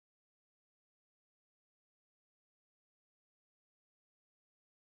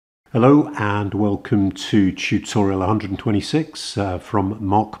Hello and welcome to tutorial 126 from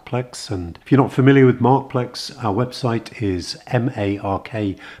Markplex. And if you're not familiar with Markplex, our website is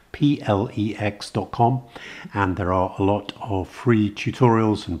markplex.com, and there are a lot of free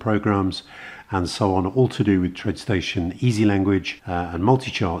tutorials and programs and so on, all to do with TradeStation Easy Language and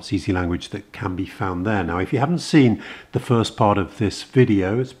multi-charts Easy Language that can be found there. Now, if you haven't seen the first part of this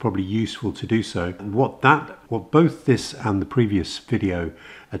video, it's probably useful to do so. And what both this and the previous video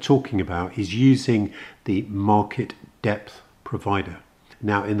are talking about is using the market depth provider.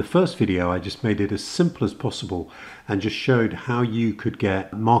 Now, in the first video, I just made it as simple as possible and just showed how you could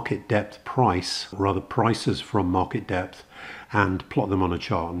get market depth price, or rather prices from market depth, and plot them on a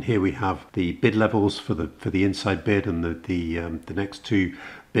chart. And here we have the bid levels for the inside bid and the next two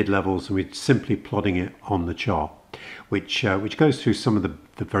bid levels, and we're simply plotting it on the chart, which goes through some of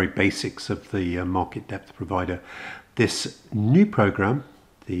the very basics of the market depth provider. This new program,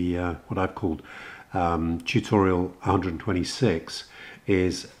 what I've called tutorial 126,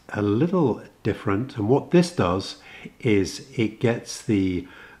 is a little different, and what this does is it gets the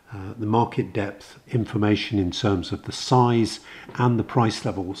market depth information in terms of the size and the price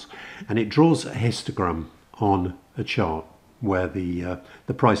levels, and it draws a histogram on a chart where the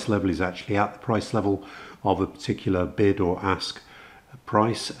price level is actually at the price level of a particular bid or ask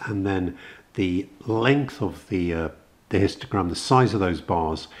price, and then the length of the histogram, the size of those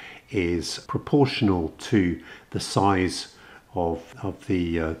bars, is proportional to the size of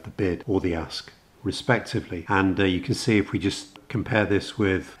the bid or the ask, respectively. And you can see, if we just compare this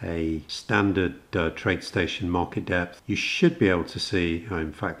with a standard TradeStation market depth, you should be able to see,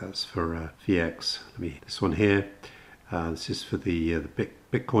 in fact that's for VX, this one here, this is for the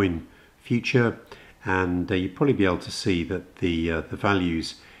Bitcoin future, and you'd probably be able to see that the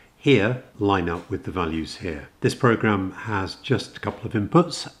values here line up with the values here. This program has just a couple of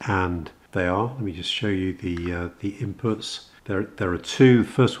inputs, and they are, let me just show you the inputs. There are two. The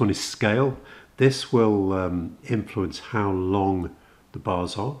first one is scale. This will influence how long the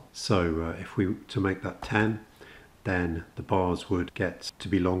bars are. So if we were to make that 10, then the bars would get to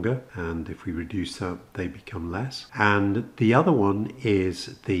be longer, and if we reduce that, they become less. And the other one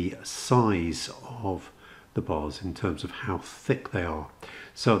is the size of the bars in terms of how thick they are.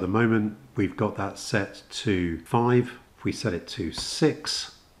 So at the moment we've got that set to 5. If we set it to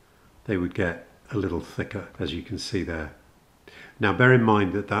 6, they would get a little thicker, as you can see there. Now bear in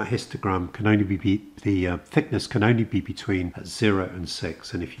mind that histogram can only be, the thickness can only be between 0 and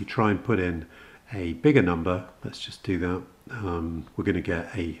 6, and if you try and put in a bigger number, let's just do that, we're going to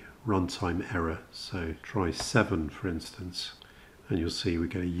get a runtime error. So try 7 for instance, and you'll see we're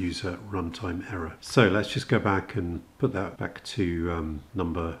going to use a runtime error. So let's just go back and put that back to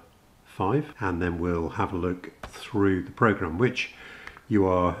number 5, and then we'll have a look through the program, which you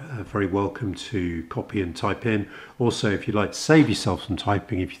are very welcome to copy and type in. Also, if you'd like to save yourself some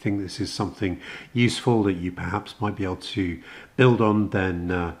typing, if you think this is something useful that you perhaps might be able to build on,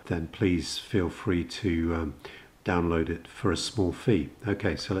 then please feel free to download it for a small fee.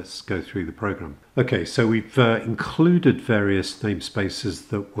 Okay, so let's go through the program. Okay, so we've included various namespaces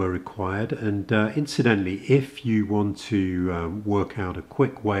that were required, and incidentally, if you want to work out a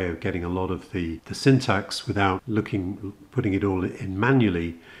quick way of getting a lot of the syntax without putting it all in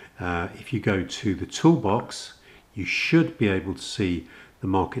manually, if you go to the toolbox, you should be able to see the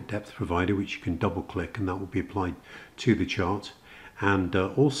market depth provider, which you can double click, and that will be applied to the chart. And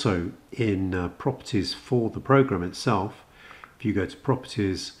also in properties for the program itself, if you go to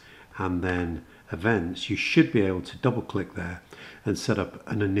properties and then events, you should be able to double click there and set up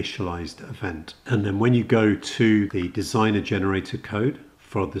an initialized event. And then when you go to the designer generated code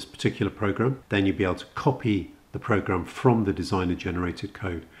for this particular program, then you'll be able to copy the program from the designer generated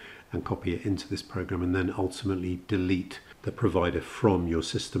code and copy it into this program, and then ultimately delete the provider from your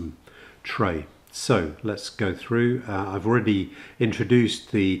system tray. So let's go through. I've already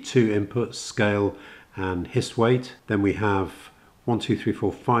introduced the two inputs, scale and hist weight. Then we have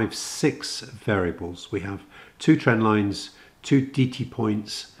 6 variables. We have 2 trend lines, 2 DT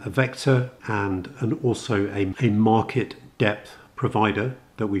points, a vector, and also a market depth provider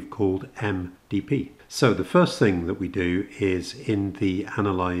that we've called MDP. So the first thing that we do is in the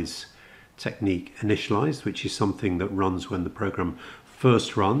analyze technique initialized, which is something that runs when the program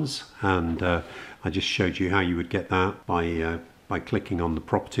first runs, and I just showed you how you would get that by clicking on the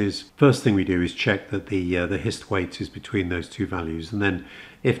properties. First thing we do is check that the hist weight is between those two values, and then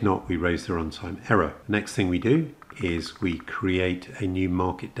if not, we raise the runtime error. The next thing we do is we create a new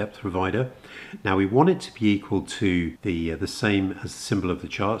market depth provider. Now we want it to be equal to the same as the symbol of the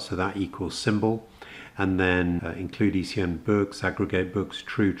chart, so that equals symbol. And then include ECN books, aggregate books,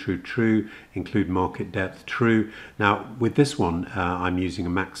 true, true, true, include market depth, true. Now with this one, I'm using a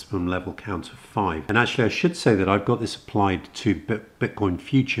maximum level count of 5. And actually I should say that I've got this applied to Bitcoin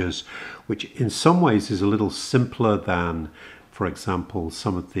futures, which in some ways is a little simpler than, for example,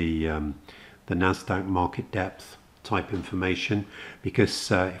 some of the NASDAQ market depth type information, because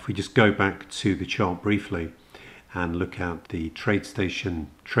if we just go back to the chart briefly and look at the TradeStation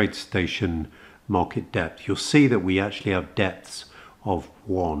market depth, you'll see that we actually have depths of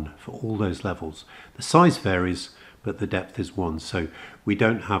 1 for all those levels. The size varies, but the depth is 1. So we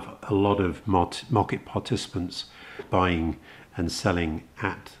don't have a lot of market participants buying and selling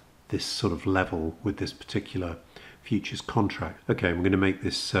at this sort of level with this particular futures contract. Okay, we're going to make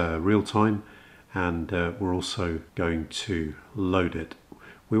this real time, and we're also going to load it.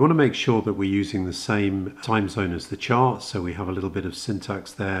 We want to make sure that we're using the same time zone as the chart, so we have a little bit of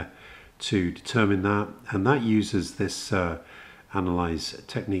syntax there to determine that, and that uses this analyze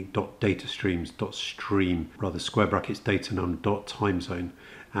technique data streams stream square brackets data num time zone,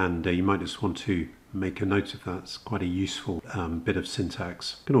 and you might just want to make a note of that. It's quite a useful bit of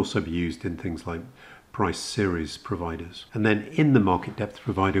syntax. It can also be used in things like price series providers. And then in the market depth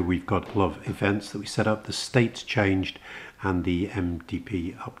provider, we've got a lot of events that we set up, the state changed and the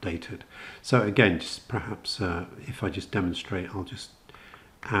MDP updated. So again, just perhaps if I just demonstrate, I'll just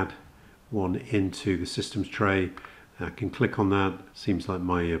add one into the systems tray. I can click on that. Seems like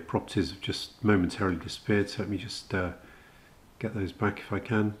my properties have just momentarily disappeared, so let me just get those back if I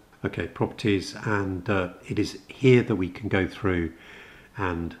can. Okay, properties, and it is here that we can go through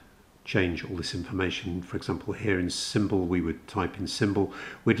and change all this information. For example, here in symbol, we would type in symbol,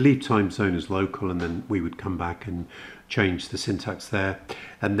 we'd leave time zone as local, and then we would come back and change the syntax there.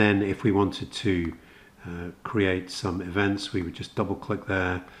 And then if we wanted to create some events, we would just double click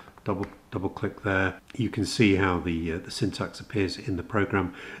there, double click there. You can see how the syntax appears in the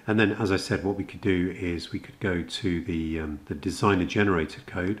program. And then, as I said, what we could do is we could go to the designer generated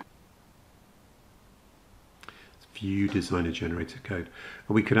code, view designer generated code,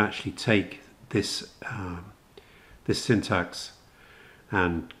 and we could actually take this this syntax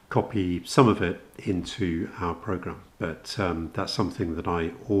and copy some of it into our program. But that's something that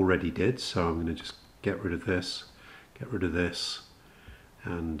I already did, so I'm going to just get rid of this,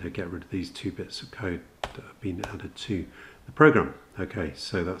 and get rid of these 2 bits of code that have been added to the program. Okay,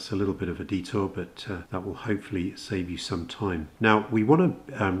 so that's a little bit of a detour, but that will hopefully save you some time. Now we want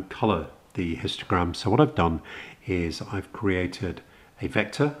to color the histogram. So what I've done is I've created a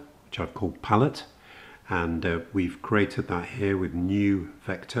vector, which I've called palette, and we've created that here with new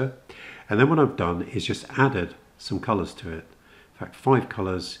vector. And then what I've done is just added some colors to it. In fact, 5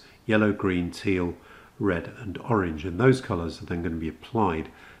 colors: yellow, green, teal, red and orange, and those colors are then going to be applied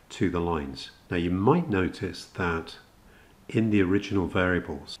to the lines. Now you might notice that in the original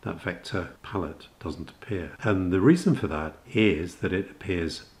variables that vector palette doesn't appear, and the reason for that is that it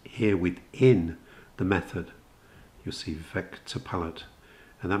appears here within the method. You'll see vector palette,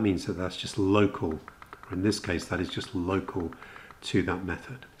 and that means that that's just local. In this case, that is just local to that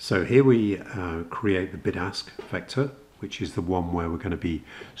method. So here we create the bid ask vector, which is the one where we're going to be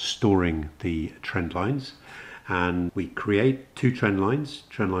storing the trend lines. And we create 2 trend lines,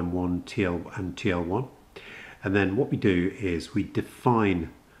 trend line 1 TL and TL1. And then what we do is we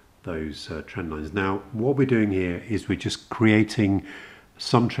define those trend lines. Now, what we're doing here is we're just creating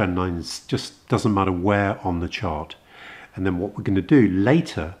some trend lines, just doesn't matter where on the chart. And then what we're going to do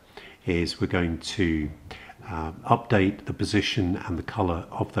later is we're going to update the position and the color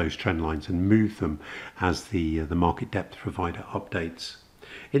of those trend lines and move them as the market depth provider updates.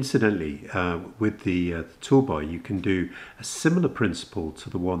 Incidentally, with the toolbar, you can do a similar principle to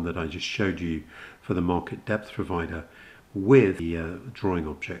the one that I just showed you for the market depth provider with the drawing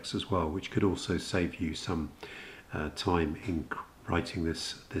objects as well, which could also save you some time in writing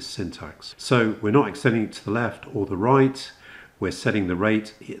this syntax. So we're not extending it to the left or the right. We're setting the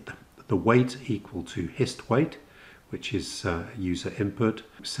rate, the weight equal to hist weight, which is user input,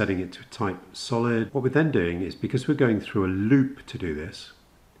 setting it to type solid. What we're then doing is, because we're going through a loop to do this,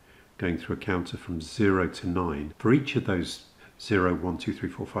 going through a counter from 0 to 9, for each of those 0, 1, 2, 3,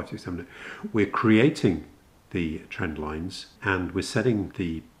 4, 5, 6, 7, 8, we're creating the trend lines, and we're setting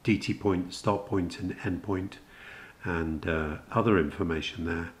the DT point, start point and end point, and other information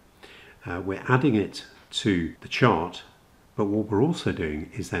there. We're adding it to the chart, But what we're also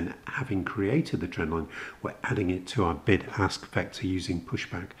doing is then, having created the trend line, we're adding it to our bid ask vector using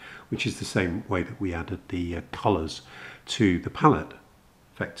pushback, which is the same way that we added the colors to the palette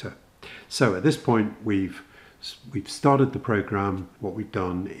vector. So at this point, we've started the program. What we've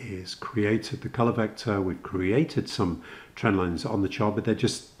done is created the color vector. We've created some trend lines on the chart, but they're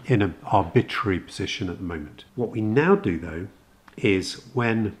just in an arbitrary position at the moment. What we now do though is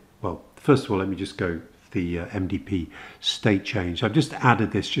well, first of all, let me just go the MDP state change. I've just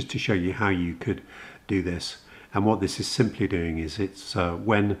added this just to show you how you could do this. And what this is simply doing is it's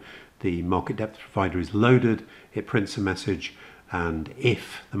when the market depth provider is loaded, it prints a message, and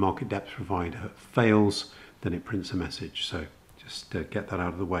if the market depth provider fails, then it prints a message. So just get that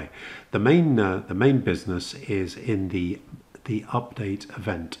out of the way. The main business is in the update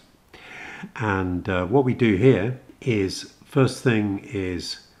event, and what we do here is, first thing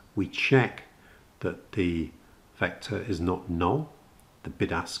is we check that the vector is not null, the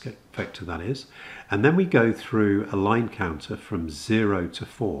bid ask vector that is, and then we go through a line counter from 0 to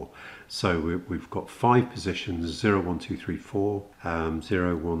 4. So we've got 5 positions: 0, 1, 2, 3, 4,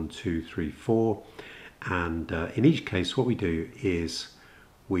 0, 1, 2, 3, 4, and in each case what we do is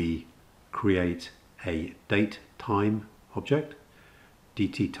we create a date time object.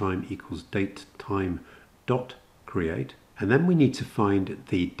 dt time equals date time dot create, and then we need to find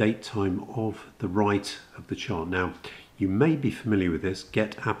the date time of the right of the chart. Now, you may be familiar with this: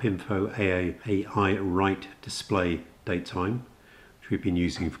 get app info AI right display date time, which we've been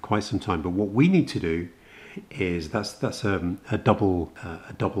using for quite some time. But what we need to do is that's a double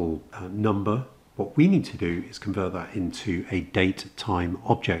number. What we need to do is convert that into a date time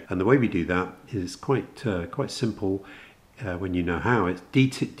object, and the way we do that is quite simple. When you know how, it's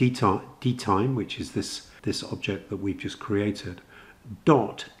d time, which is this object that we've just created,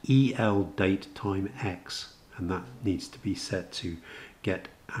 dot el date time x, and that needs to be set to get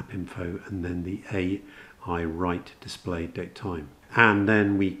app info and then the AI right display date time. And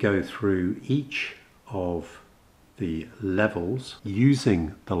then we go through each of the levels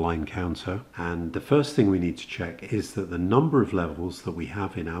using the line counter, and the first thing we need to check is that the number of levels that we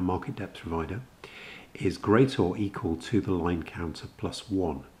have in our market depth provider is greater or equal to the line counter plus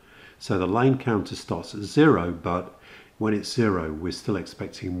 1. So the line counter starts at 0, but when it's 0, we're still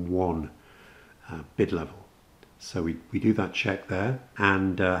expecting 1 bid level. So we do that check there,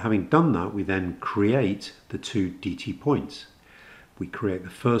 and having done that, we then create the 2 DT points. We create the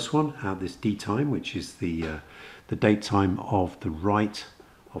first one at this D time, which is the date time of the right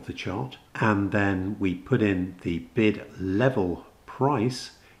of the chart, and then we put in the bid level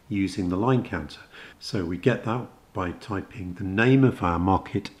price using the line counter. So we get that by typing the name of our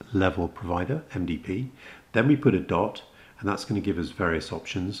market level provider, MDP. Then we put a dot, and that's going to give us various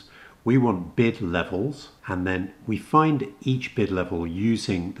options. We want bid levels, and then we find each bid level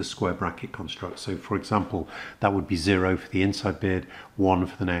using the square bracket construct. So for example, that would be 0 for the inside bid, 1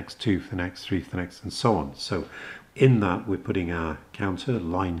 for the next, 2 for the next, 3 for the next, and so on. So in that, we're putting our counter,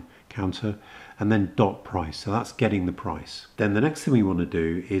 line counter, and then dot price. So that's getting the price. Then the next thing we want to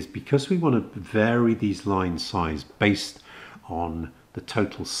do is, because we want to vary these line size based on the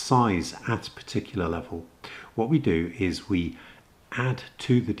total size at a particular level, what we do is we add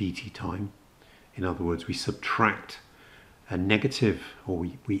to the DT time. In other words, we subtract a negative, or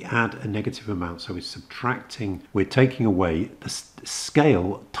we add a negative amount. So we're taking away the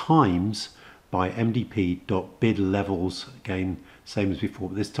scale times by MDP.bid levels, again, same as before,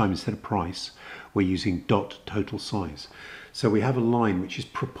 but this time instead of price, we're using dot total size. So we have a line which is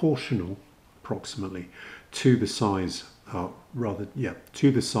proportional, approximately, to the size,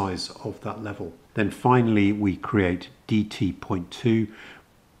 to the size of that level. Then finally, we create dt.2.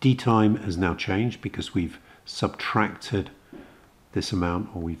 D time has now changed because we've subtracted this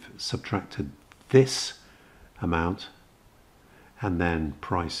amount, or we've subtracted this amount, and then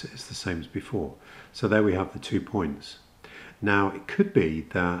price is the same as before. So there we have the 2 points. Now it could be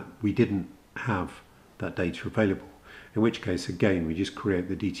that we didn't have that data available, in which case again we just create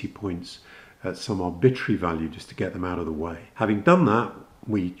the DT points at some arbitrary value just to get them out of the way. Having done that,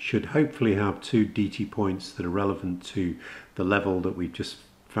 we should hopefully have 2 DT points that are relevant to the level that we've just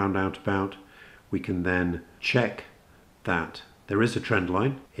found out about. We can then check that there is a trend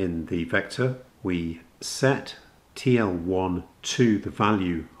line in the vector. We set TL1 to the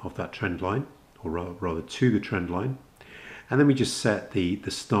value of that trend line, or rather to the trend line, and then we just set the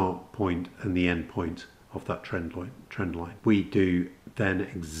start point and the end point of that trend line. We do then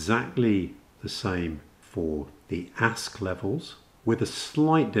exactly the same for the ask levels, with a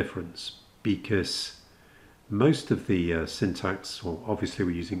slight difference, because most of the syntax, well, obviously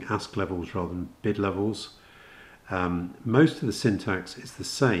we're using ask levels rather than bid levels, Most of the syntax is the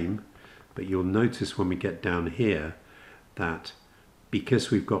same, but you'll notice when we get down here that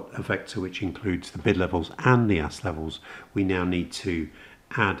because we've got a vector which includes the bid levels and the ASC levels, we now need to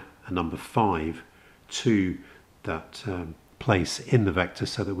add a number 5 to that place in the vector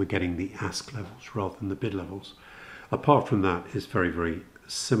so that we're getting the ASC levels rather than the bid levels. Apart from that, it's very, very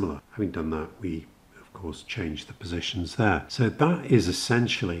similar. Having done that, we of course change the positions there. So that is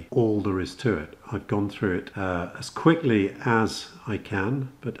essentially all there is to it. I've gone through it as quickly as I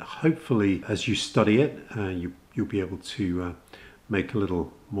can, but hopefully as you study it, you'll be able to make a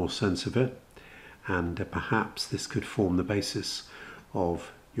little more sense of it, and perhaps this could form the basis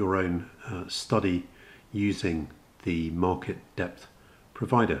of your own study using the market depth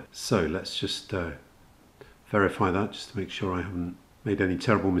provider. So let's just verify that just to make sure I haven't made any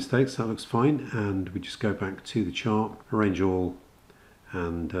terrible mistakes. That looks fine, and we just go back to the chart, arrange all,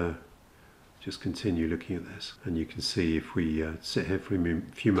 and just continue looking at this. And you can see if we sit here for a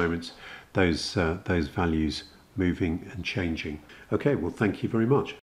few moments, those values moving and changing. Okay, well, thank you very much.